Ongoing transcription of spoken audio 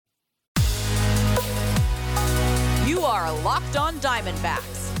are Locked On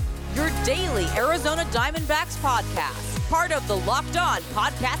Diamondbacks, your daily Arizona Diamondbacks podcast, part of the Locked On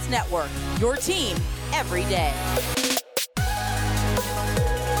Podcast Network, your team every day.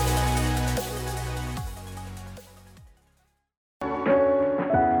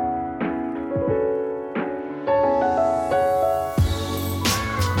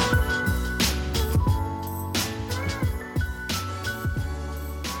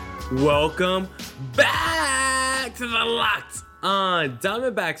 Welcome back to the Locked On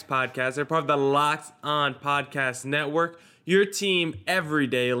Diamondbacks podcast. They're part of the Locked On Podcast Network. Your team every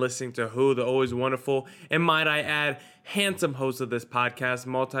day listening to who, the always wonderful, and might I add, handsome host of this podcast,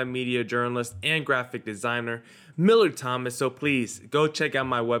 multimedia journalist and graphic designer, Millard Thomas. So please go check out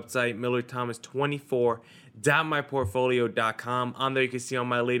my website, millardthomas24.myportfolio.com. On there you can see all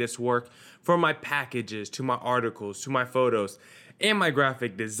my latest work, from my packages to my articles to my photos and my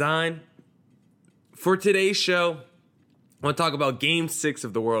graphic design. For today's show, I want to talk about Game 6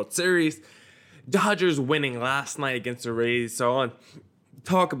 of the World Series. Dodgers winning last night against the Rays. So I want to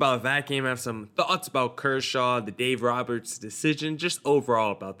talk about that game. I have some thoughts about Kershaw, the Dave Roberts decision, just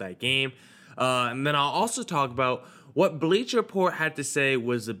overall about that game. And then I'll also talk about what Bleacher Report had to say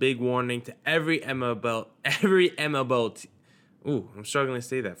was a big warning to every MLB I'm struggling to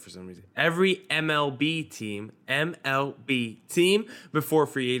say that for some reason. Every MLB team before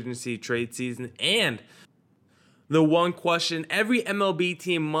free agency trade season. And the one question every MLB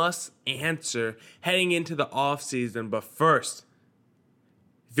team must answer heading into the offseason. But first,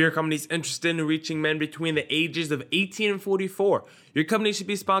 if your company is interested in reaching men between the ages of 18 and 44, your company should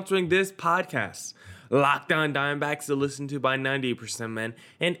be sponsoring this podcast. Locked On Diamondbacks to listen to by 98% men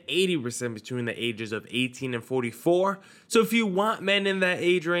and 80% between the ages of 18 and 44. So if you want men in that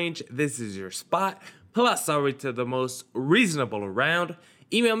age range, this is your spot. Plus, I'll rate to the most reasonable around.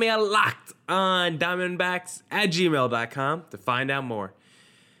 Email me at lockedondiamondbacks@gmail.com to find out more.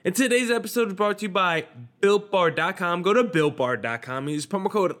 And today's episode is brought to you by BuiltBar.com. Go to BuiltBar.com and use promo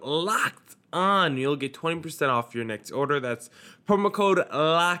code LOCKEDON. You'll get 20% off your next order. That's promo code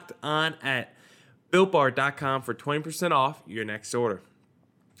LOCKEDON at BuiltBar.com for 20% off your next order.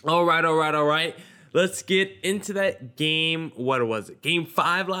 All right. Let's get into that game. What was it? Game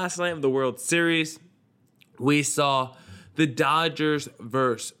 5 last night of the World Series. We saw the Dodgers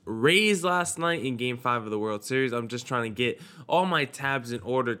versus Rays last night in Game 5 of the World Series. I'm just trying to get all my tabs in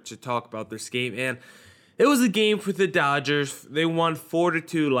order to talk about this game. And it was a game for the Dodgers. They won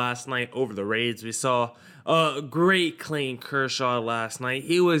 4-2 last night over the Rays. We saw a great Clayton Kershaw last night.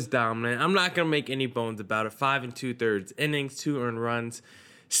 He was dominant. I'm not going to make any bones about it. 5 2/3 innings, 2 earned runs,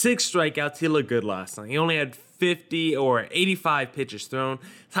 6 strikeouts. He looked good last night. He only had 50 or 85 pitches thrown.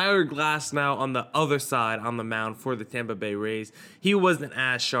 Tyler Glasnow on the other side on the mound for the Tampa Bay Rays. He wasn't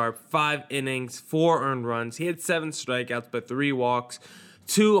as sharp. 5 innings, 4 earned runs. He had 7 strikeouts, but 3 walks.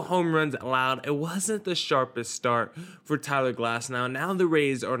 2 home runs allowed. It wasn't the sharpest start for Tyler Glasnow. Now the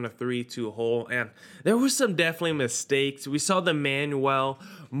Rays are in a 3-2 hole, and there were some definitely mistakes. We saw the Manuel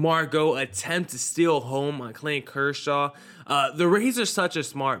Margot attempt to steal home on Clayton Kershaw. The Rays are such a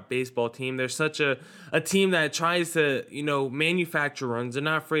smart baseball team. They're such a team that tries to, manufacture runs. They're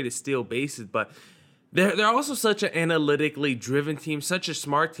not afraid to steal bases, but they're also such an analytically driven team, such a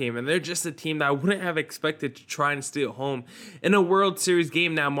smart team, and they're just a team that I wouldn't have expected to try and steal home in a World Series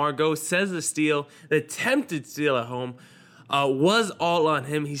game. Now, Margot says the attempted steal at home was all on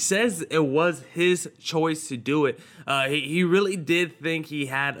him. He says it was his choice to do it. He really did think he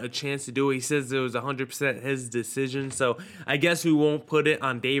had a chance to do it. He says it was 100% his decision, so I guess we won't put it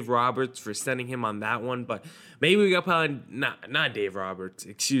on Dave Roberts for sending him on that one, but maybe we got put on not Dave Roberts,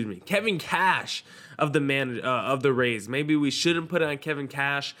 Kevin Cash of the Rays. Maybe we shouldn't put it on Kevin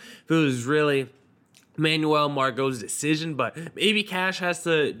Cash if it was really Manuel Margot's decision, but maybe Cash has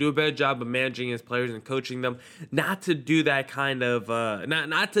to do a better job of managing his players and coaching them not to do that kind of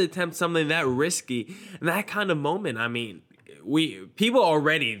not to attempt something that risky in that kind of moment. I mean,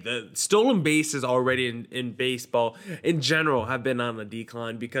 the stolen bases already in baseball in general have been on a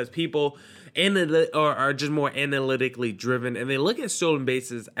decline because people are just more analytically driven, and they look at stolen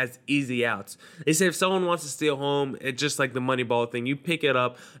bases as easy outs. They say if someone wants to steal home, it's just like the Moneyball thing. You pick it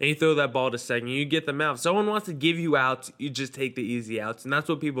up and you throw that ball to second, you get them out. If someone wants to give you outs, you just take the easy outs, and that's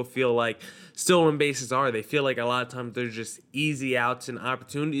what people feel like stolen bases are. They feel like a lot of times they're just easy outs and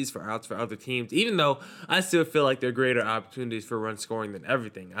opportunities for outs for other teams, even though I still feel like they're greater opportunities for run scoring than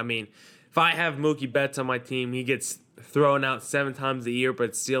everything. I mean, if I have Mookie Betts on my team, he gets thrown out 7 times a year,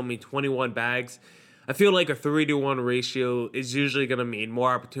 but steal me 21 bags. I feel like a 3-to-1 ratio is usually going to mean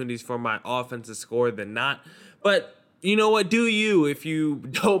more opportunities for my offense to score than not. But you know what? Do you if you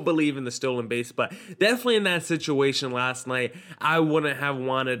don't believe in the stolen base? But definitely in that situation last night, I wouldn't have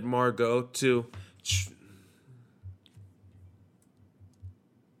wanted Margot to.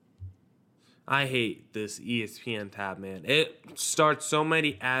 I hate this ESPN tab, man. It starts so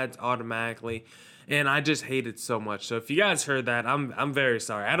many ads automatically, and I just hate it so much. So if you guys heard that, I'm very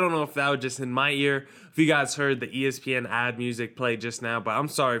sorry. I don't know if that was just in my ear, if you guys heard the ESPN ad music play just now, but I'm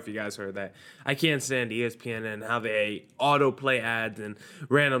sorry if you guys heard that. I can't stand ESPN and how they autoplay ads and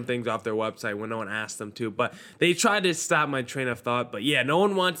random things off their website when no one asks them to. But they tried to stop my train of thought. But yeah, no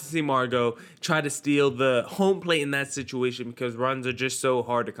one wants to see Margot try to steal the home plate in that situation because runs are just so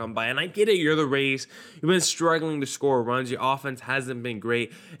hard to come by. And I get it, you're the Rays. You've been struggling to score runs. Your offense hasn't been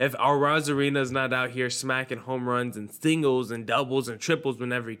great. If Arozarena's not out here smacking home runs and singles and doubles and triples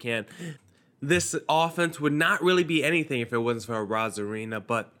whenever he can, this offense would not really be anything if it wasn't for Arozarena.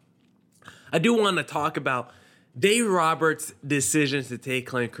 But I do want to talk about Dave Roberts' decision to take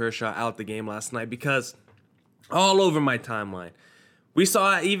Clayton Kershaw out the game last night, because all over my timeline, we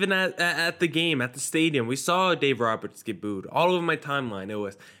saw it even at the game, at the stadium, we saw Dave Roberts get booed. All over my timeline, it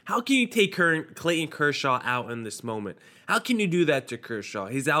was, how can you take Clayton Kershaw out in this moment? How can you do that to Kershaw?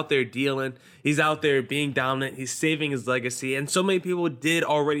 He's out there dealing. He's out there being dominant. He's saving his legacy. And so many people did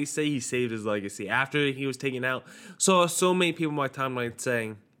already say he saved his legacy after he was taken out. So many people on my timeline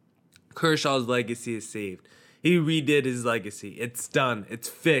saying Kershaw's legacy is saved. He redid his legacy. It's done. It's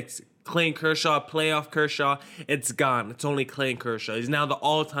fixed. Clayton Kershaw, playoff Kershaw, it's gone. It's only Clayton Kershaw. He's now the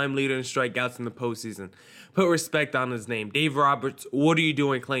all-time leader in strikeouts in the postseason. Put respect on his name. Dave Roberts, what are you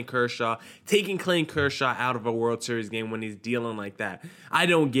doing, Clayton Kershaw? Taking Clayton Kershaw out of a World Series game when he's dealing like that. I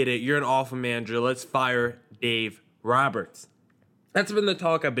don't get it. You're an awful manager. Let's fire Dave Roberts. That's been the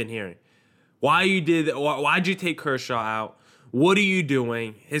talk I've been hearing. Why'd you take Kershaw out? What are you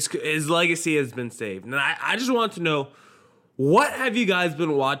doing? His legacy has been saved. And I just want to know, what have you guys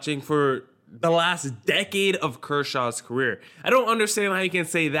been watching for the last decade of Kershaw's career? I don't understand how you can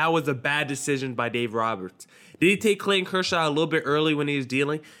say that was a bad decision by Dave Roberts. Did he take Clayton Kershaw a little bit early when he was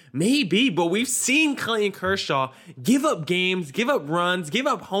dealing? Maybe, but we've seen Clayton Kershaw give up games, give up runs, give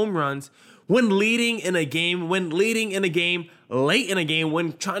up home runs when leading in a game, late in a game,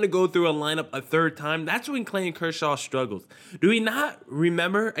 when trying to go through a lineup a third time. That's when Clayton Kershaw struggles. Do we not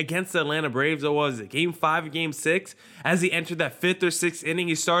remember against the Atlanta Braves, or was it Game 5 or Game 6? As he entered that 5th or 6th inning,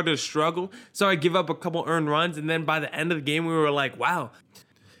 he started to struggle, started to give up a couple earned runs, and then by the end of the game, we were like, wow,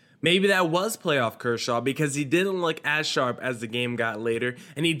 maybe that was playoff Kershaw, because he didn't look as sharp as the game got later,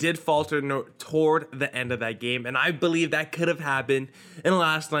 and he did falter toward the end of that game. And I believe that could have happened in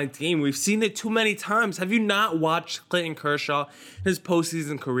last night's game. We've seen it too many times. Have you not watched Clayton Kershaw, his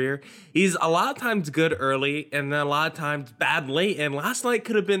postseason career? He's a lot of times good early, and then a lot of times bad late, and last night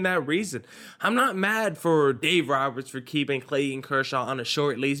could have been that reason. I'm not mad for Dave Roberts for keeping Clayton Kershaw on a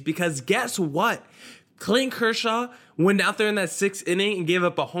short leash, because guess what? Clayton Kershaw went out there in that 6th inning and gave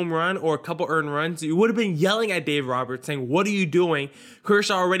up a home run or a couple earned runs. You would have been yelling at Dave Roberts saying, what are you doing?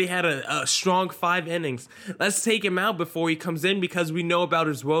 Kershaw already had a strong 5 innings. Let's take him out before he comes in, because we know about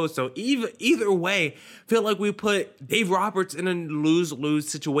his woes. So either way, I feel like we put Dave Roberts in a lose-lose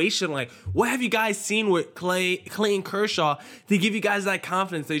situation. Like, what have you guys seen with Clayton Kershaw to give you guys that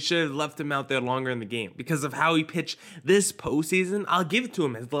confidence they should have left him out there longer in the game? Because of how he pitched this postseason, I'll give it to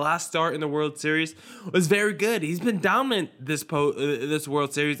him. His last start in the World Series was very good. He's been dominant this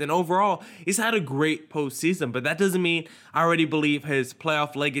World Series, and overall, he's had a great postseason. But that doesn't mean I already believe his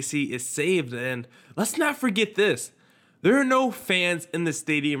playoff legacy is saved. And let's not forget this. There are no fans in the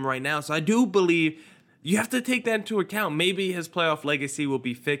stadium right now, so I do believe you have to take that into account. Maybe his playoff legacy will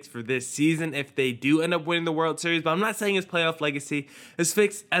be fixed for this season if they do end up winning the World Series, but I'm not saying his playoff legacy is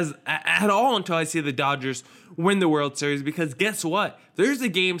fixed at all until I see the Dodgers win the World Series, because guess what? There's a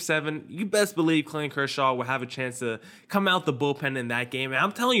Game 7. You best believe Clayton Kershaw will have a chance to come out the bullpen in that game. And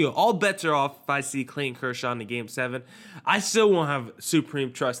I'm telling you, all bets are off if I see Clayton Kershaw in the Game 7. I still won't have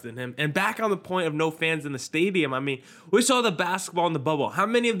supreme trust in him. And back on the point of no fans in the stadium, I mean, we saw the basketball in the bubble. How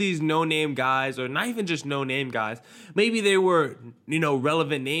many of these no-name guys, or not even just no-name guys, maybe they were,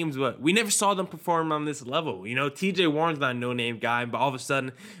 relevant names, but we never saw them perform on this level. TJ Warren's not a no-name guy, but all of a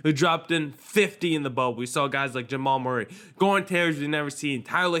sudden, he dropped in 50 in the bubble. We saw guys like Jamal Murray, Gordon Taylor we've never seen,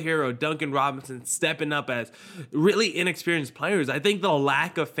 Tyler Hero, Duncan Robinson stepping up as really inexperienced players. I think the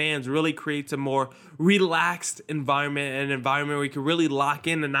lack of fans really creates a more relaxed environment, an environment where you can really lock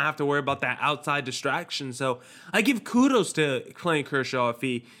in and not have to worry about that outside distraction. So I give kudos to Clayton Kershaw if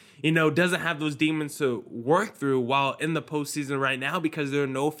he doesn't have those demons to work through while in the postseason right now because there are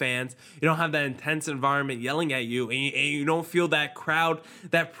no fans. You don't have that intense environment yelling at you, and you don't feel that crowd,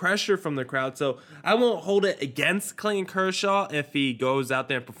 that pressure from the crowd. So I won't hold it against Clayton Kershaw if he goes out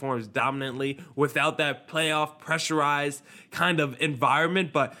there and performs dominantly without that playoff pressurized kind of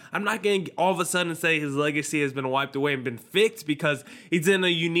environment. But I'm not going to all of a sudden say his legacy has been wiped away and been fixed because he's in a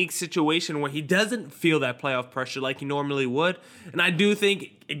unique situation where he doesn't feel that playoff pressure like he normally would. And I do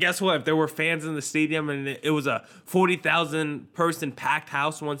think, guess what? If there were fans in the stadium and it was a 40,000 person packed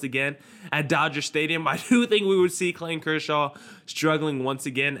house once again at Dodger Stadium, I do think we would see Clayton Kershaw struggling once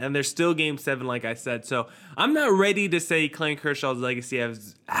again. And there's still Game 7, like I said. So I'm not ready to say Clayton Kershaw's legacy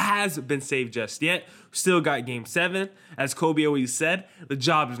has been saved just yet. Still got Game 7. As Kobe always said, the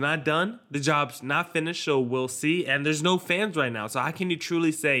job's not done. The job's not finished, so we'll see. And there's no fans right now. So how can you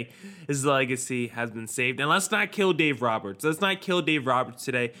truly say his legacy has been saved? And let's not kill Dave Roberts. Let's not kill Dave Roberts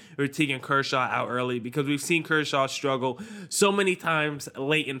today. We're taking Kershaw out early because we've seen Kershaw struggle so many times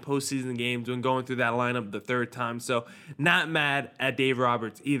late in postseason games when going through that lineup the third time. So not mad at Dave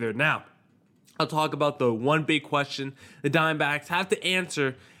Roberts either. Now, I'll talk about the one big question the Diamondbacks have to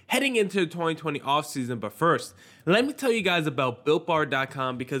answer heading into the 2020 offseason. But first, let me tell you guys about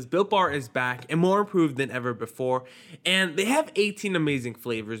BuiltBar.com because Built Bar is back and more improved than ever before. And they have 18 amazing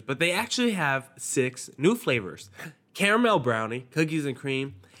flavors, but they actually have 6 new flavors. Caramel brownie, cookies and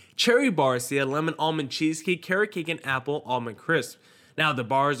cream, cherry barcia, lemon almond cheesecake, carrot cake, and apple almond crisp. Now, the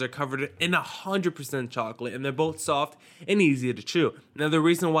bars are covered in 100% chocolate, and they're both soft and easy to chew. Now, the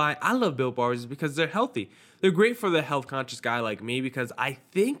reason why I love Built Bars is because they're healthy. They're great for the health-conscious guy like me because I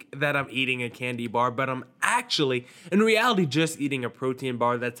think that I'm eating a candy bar, but I'm actually, in reality, just eating a protein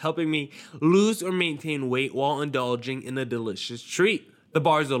bar that's helping me lose or maintain weight while indulging in a delicious treat. The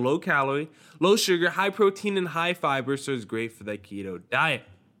bars are low-calorie, low-sugar, high-protein, and high-fiber, so it's great for the keto diet.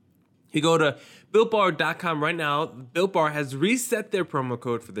 You go to BuiltBar.com right now. Built Bar has reset their promo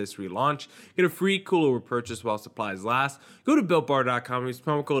code for this relaunch. Get a free cool purchase while supplies last. Go to BuiltBar.com, use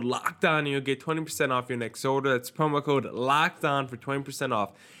promo code LOCKEDON, and you'll get 20% off your next order. That's promo code LOCKEDON for 20%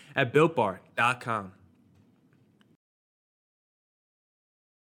 off at BuiltBar.com.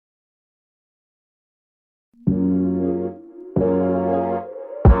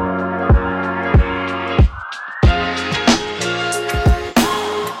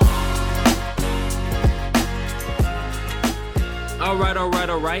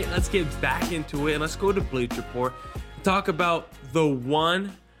 All right. Let's get back into it and let's go to Bleacher Report and talk about the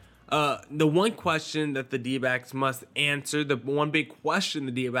one question that the D-backs must answer, the one big question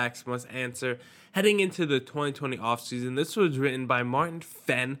the D-backs must answer heading into the 2020 offseason. This was written by Martin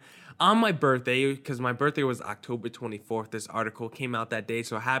Fenn on my birthday because my birthday was October 24th. This article came out that day,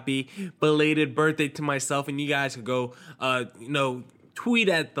 so happy belated birthday to myself, and you guys could go, tweet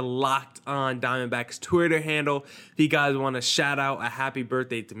at the Locked On Diamondbacks Twitter handle if you guys want to shout out a happy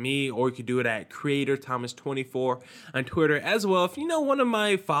birthday to me, or you could do it at Creator Thomas24 on Twitter as well. If one of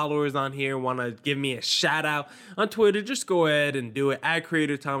my followers on here want to give me a shout out on Twitter, just go ahead and do it at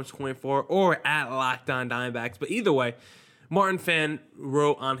Creator Thomas24 or at Locked On Diamondbacks. But either way, Martin Fenn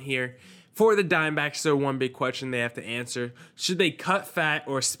wrote on here, for the Diamondbacks, there's one big question they have to answer. Should they cut fat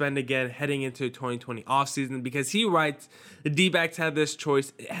or spend again heading into the 2020 offseason? Because he writes, the D-backs have this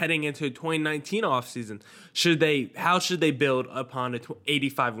choice heading into the 2019 offseason. How should they build upon an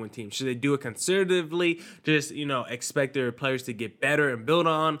 85-win team? Should they do it conservatively, just, expect their players to get better and build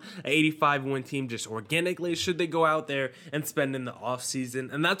on an 85-win team just organically? Should they go out there and spend in the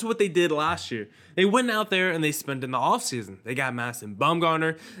offseason? And that's what they did last year. They went out there and they spent in the offseason. They got Madison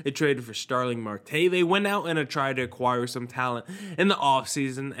Bumgarner. They traded for Starling Marte. They went out and tried to acquire some talent in the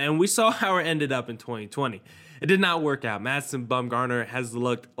offseason, and we saw how it ended up in 2020. It did not work out. Madison Bumgarner has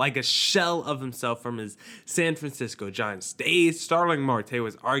looked like a shell of himself from his San Francisco Giants days. Starling Marte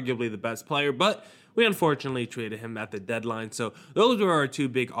was arguably the best player, but we unfortunately traded him at the deadline. So those were our two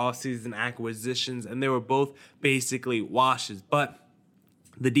big offseason acquisitions, and they were both basically washes. But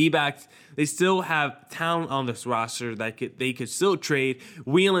the D-backs, they still have talent on this roster that they could still trade,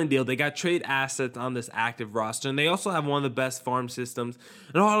 wheel and deal. They got trade assets on this active roster, and they also have one of the best farm systems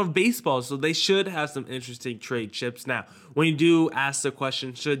in all of baseball, so they should have some interesting trade chips. Now, when you do ask the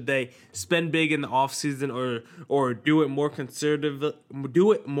question, should they spend big in the offseason or do it more conservatively?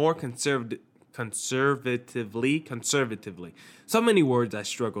 So many words I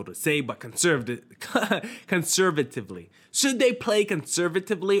struggle to say, but conservatively. Should they play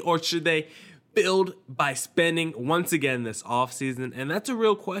conservatively, or should they build by spending once again this offseason? And that's a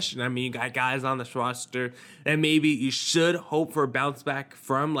real question. I mean, you got guys on this roster that maybe you should hope for a bounce back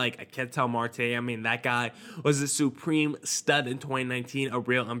from, like a Ketel Marte. I mean, that guy was a supreme stud in 2019, a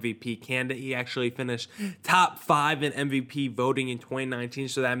real MVP candidate. He actually finished top 5 in MVP voting in 2019,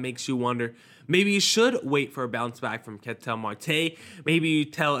 so that makes you wonder, maybe you should wait for a bounce back from Ketel Marte. Maybe you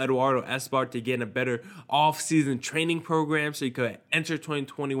tell Eduardo Escobar to get in a better off-season training program so he could enter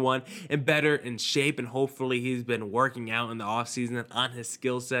 2021 in shape, and hopefully he's been working out in the off-season on his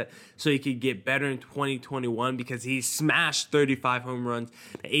skill set so he could get better in 2021, because he smashed 35 home runs,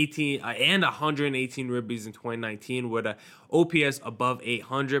 18 and 118 ribbies in 2019 with a OPS above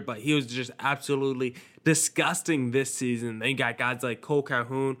 800, but he was just absolutely disgusting this season. Then you got guys like Cole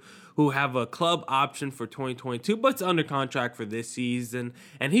Calhoun, who have a club option for 2022, but it's under contract for this season,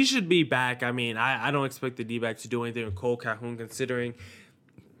 and he should be back. I mean, I don't expect the D-backs to do anything with Cole Calhoun, considering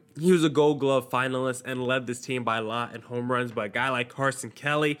he was a Gold Glove finalist and led this team by a lot in home runs. But a guy like Carson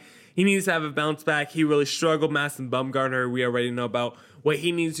Kelly, he needs to have a bounce back. He really struggled. Madison Bumgarner, we already know about what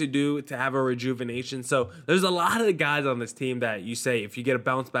he needs to do to have a rejuvenation. So there's a lot of guys on this team that you say, if you get a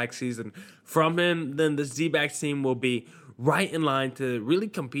bounce back season from him, then this D-backs team will be right in line to really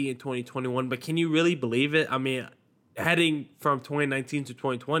compete in 2021. But can you really believe it? I mean, heading from 2019 to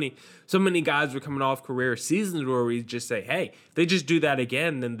 2020, so many guys were coming off career seasons where we just say, hey, if they just do that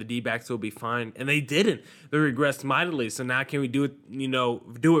again, then the D-backs will be fine. And they didn't. They regressed mightily. So now can we do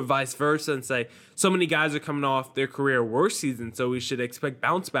it, do it vice versa and say, so many guys are coming off their career worst season, so we should expect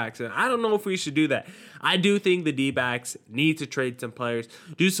bounce backs. And I don't know if we should do that. I do think the D-backs need to trade some players,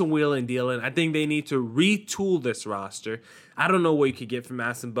 do some wheeling and dealing. I think they need to retool this roster. I don't know what you could get from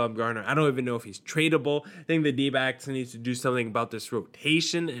Madison Bumgarner. I don't even know if he's tradable. I think the D-backs need to do something about this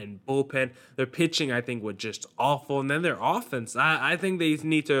rotation and bullpen. Their pitching, I think, was just awful. And then their offense, I think they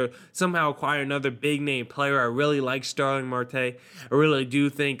need to somehow acquire another big-name player. I really like Starling Marte. I really do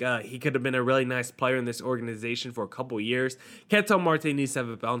think he could have been a really nice player in this organization for a couple years. Ketel Marte needs to have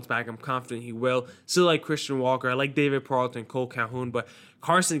a bounce back. I'm confident he will. Still like Christian Walker. I like David Peralta and Cole Calhoun, but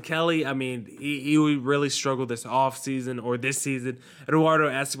Carson Kelly, I mean, he really struggled this offseason or this season. Eduardo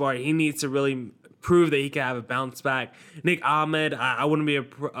Escobar, he needs to really prove that he can have a bounce back. Nick Ahmed, I wouldn't be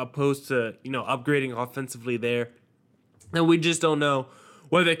opposed to, upgrading offensively there. And we just don't know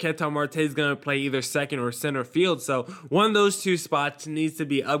whether Ketel Marte is going to play either second or center field. So one of those two spots needs to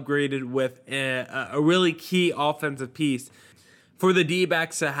be upgraded with a really key offensive piece for the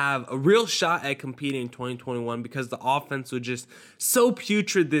D-backs to have a real shot at competing in 2021, because the offense was just so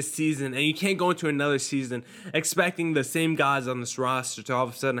putrid this season, and you can't go into another season expecting the same guys on this roster to all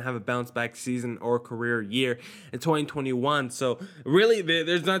of a sudden have a bounce-back season or career year in 2021. So really,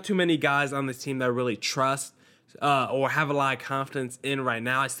 there's not too many guys on this team that I really trust or have a lot of confidence in right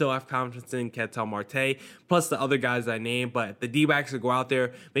now. I still have confidence in Ketel Marte, plus the other guys I named, but the D-backs could go out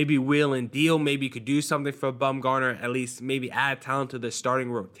there, maybe wheel and deal. Maybe you could do something for Bumgarner, at least maybe add talent to the starting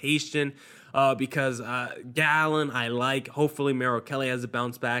rotation. Because Gallen, I like. Hopefully, Merrill Kelly has a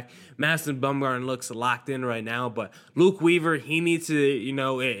bounce back. Madison Bumgarner looks locked in right now, but Luke Weaver, he needs to,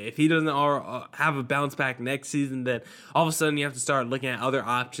 if he doesn't have a bounce back next season, then all of a sudden you have to start looking at other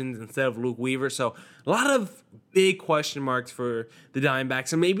options instead of Luke Weaver. So a lot of big question marks for the Diamondbacks.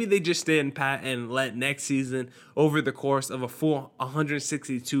 So maybe they just stay in pat and let next season, over the course of a full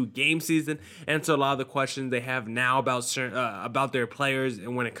 162 game season, answer a lot of the questions they have now about their players.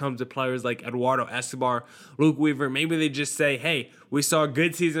 And when it comes to players like Eduardo Escobar, Luke Weaver, maybe they just say, hey, we saw a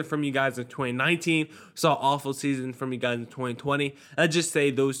good season from you guys in 2019, saw an awful season from you guys in 2020. Let's just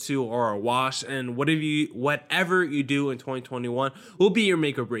say those two are a wash, and whatever you do in 2021 will be your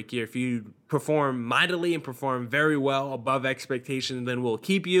make or break year. If you perform mightily and perform very well above expectations, then we'll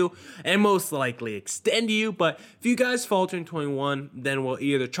keep you and most likely extend you. But if you guys falter in 21, then we'll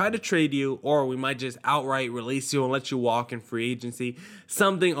either try to trade you, or we might just outright release you and let you walk in free agency,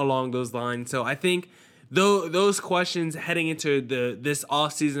 something along those lines. So I think those questions heading into this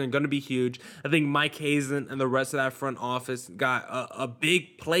offseason are going to be huge. I think Mike Hazen and the rest of that front office got a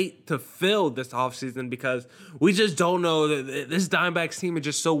big plate to fill this offseason, because we just don't know. This Diamondbacks team is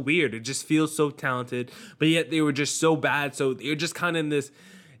just so weird. It just feels so talented, but yet they were just so bad. So you're just kind of in this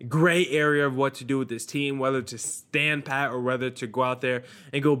gray area of what to do with this team, whether to stand pat or whether to go out there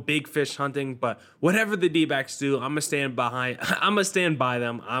and go big fish hunting. But whatever the D-backs do, I'm gonna stand by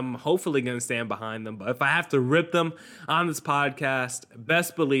them. I'm hopefully gonna stand behind them. But if I have to rip them on this podcast,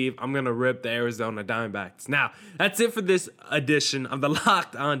 best believe I'm gonna rip the Arizona Diamondbacks. Now, that's it for this edition of the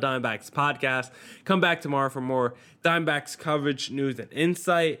Locked On Diamondbacks podcast. Come back tomorrow for more Diamondbacks coverage, news, and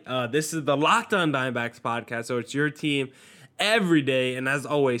insight. This is the Locked On Diamondbacks podcast, so it's your team every day. And as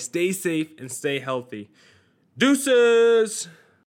always, stay safe and stay healthy. Deuces!